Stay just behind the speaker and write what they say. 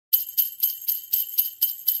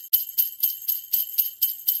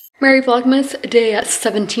Merry Vlogmas day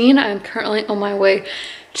 17. I'm currently on my way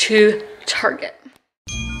to Target.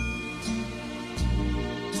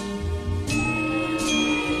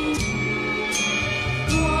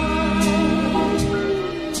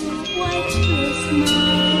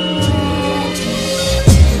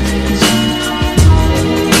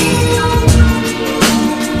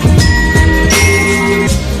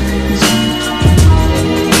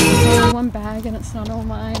 One bag and it's not all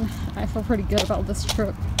mine. I feel pretty good about this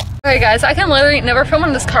trip. Okay guys, I can literally never film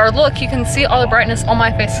in this car. Look, you can see all the brightness on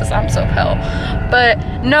my face because I'm so pale. But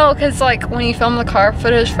no, because like when you film the car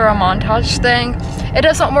footage for a montage thing, it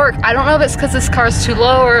doesn't work. I don't know if it's because this car is too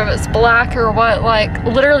low or if it's black or what. Like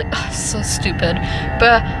literally, so stupid.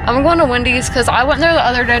 But I'm going to Wendy's because I went there the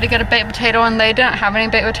other day to get a baked potato and they didn't have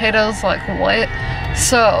any baked potatoes. Like what?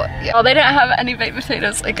 So yeah, they didn't have any baked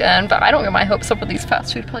potatoes again. But I don't get my hopes up with these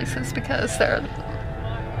fast food places because they're,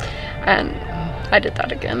 and I did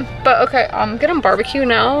that again. But okay, I'm getting barbecue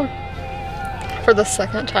now for the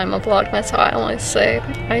second time of Vlogmas. So I only say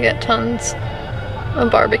I get tons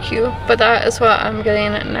of barbecue, but that is what I'm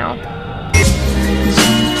getting now.